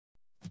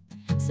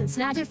Since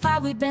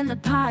 95 we've been the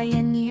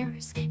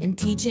pioneers in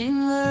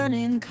teaching,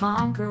 learning,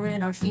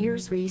 conquering our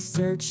fears.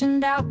 Research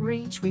and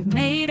outreach, we've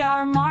made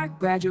our mark,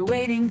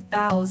 graduating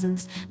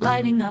thousands,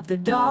 lighting up the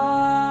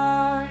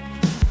dark.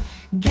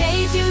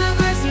 GAGE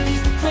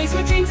University's the place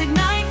where dreams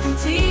ignite. From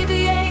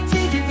TVA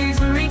to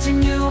degrees, we're reaching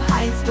new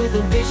heights. With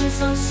a vision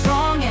so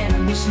strong and a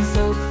mission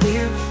so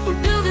clear,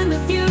 we're building the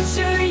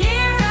future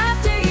year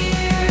after year.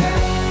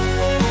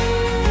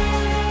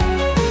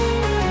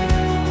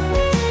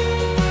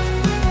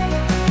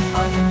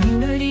 Our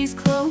community's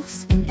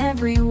close in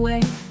every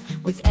way.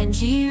 With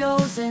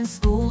NGOs and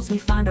schools, we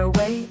find our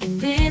way. In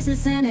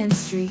business and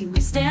industry,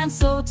 we stand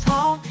so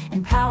tall,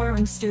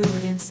 empowering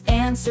students,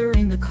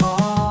 answering the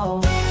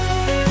call.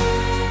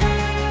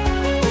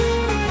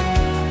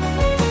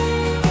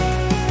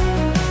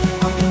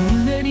 Our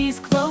community's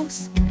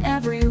close in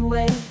every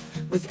way.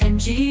 With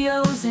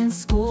NGOs and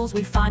schools,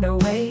 we find our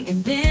way.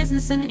 In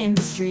business and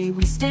industry,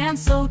 we stand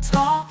so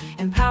tall,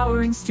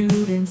 empowering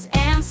students,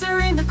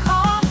 answering the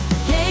call.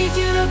 GAGE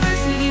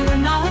University, where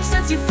knowledge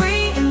sets you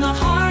free. In the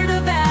heart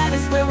of that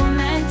is where we're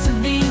meant to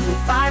be.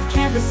 With 5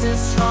 campuses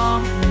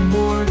strong and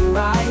more to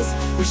rise,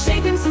 we're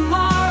shaping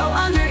tomorrow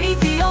under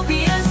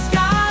Ethiopia's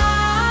skies.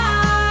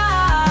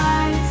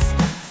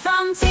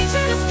 From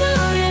teacher to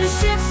student, a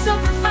shift so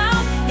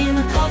profound. In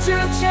the culture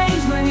of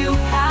change where new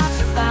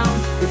paths are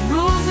found. With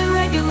rules and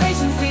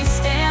regulations we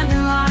stand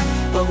in line,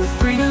 but with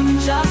freedom and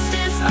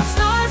justice our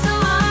stars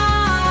align.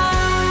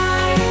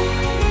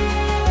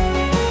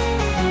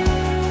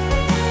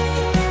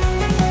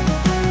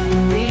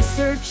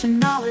 Research and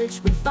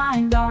knowledge, we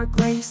find our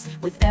grace.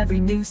 With every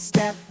new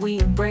step, we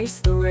embrace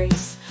the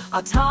race.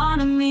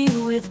 Autonomy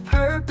with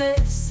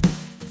purpose,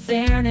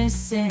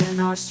 fairness in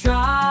our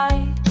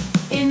stride.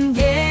 In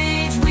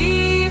GAGE,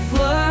 we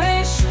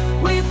flourish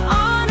with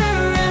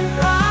honor and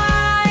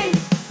pride.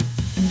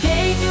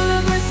 GAGE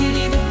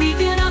University, the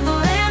beacon of the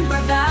land,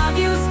 where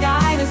values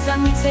guide us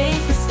and we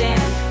take a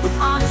stand. With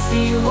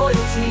honesty,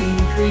 loyalty,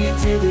 and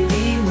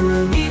creativity,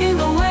 we're leading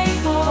the way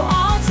for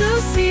all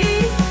to see.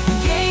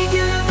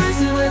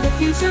 Where the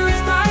future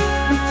is bright,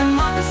 with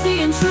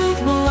democracy and truth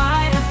will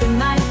light up the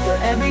night. For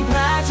every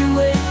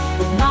graduate,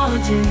 with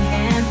knowledge in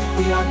hand,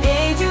 we are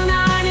GAGE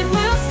United,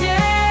 we'll stand.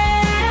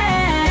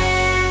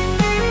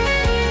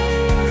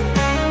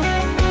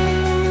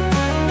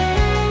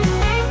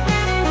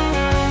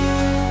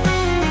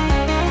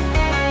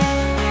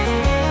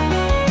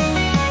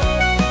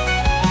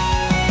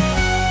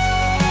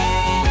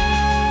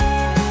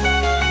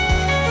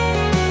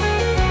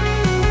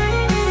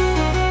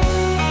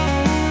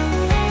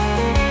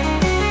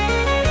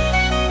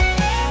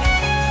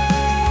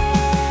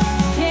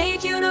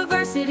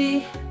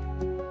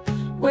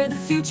 Where the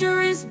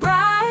future is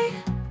bright,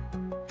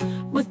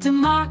 with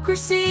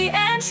democracy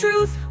and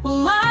truth will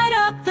light up